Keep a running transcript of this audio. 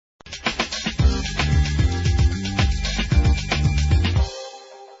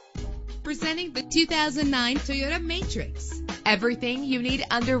Presenting the 2009 Toyota Matrix. Everything you need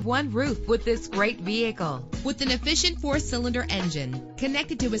under one roof with this great vehicle. With an efficient 4-cylinder engine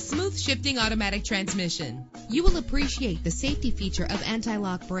connected to a smooth shifting automatic transmission, you will appreciate the safety feature of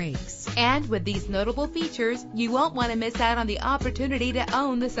anti-lock brakes. And with these notable features, you won't want to miss out on the opportunity to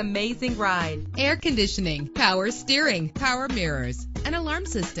own this amazing ride. Air conditioning, power steering, power mirrors, an alarm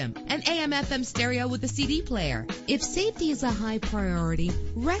system, an AM/FM stereo with a CD player. If safety is a high priority,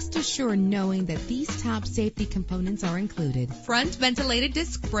 rest assured knowing that these top safety components are included: front ventilated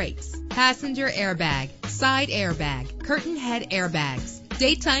disc brakes, passenger airbag, side airbag, curtain head airbags,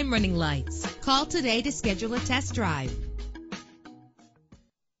 daytime running lights. Call today to schedule a test drive.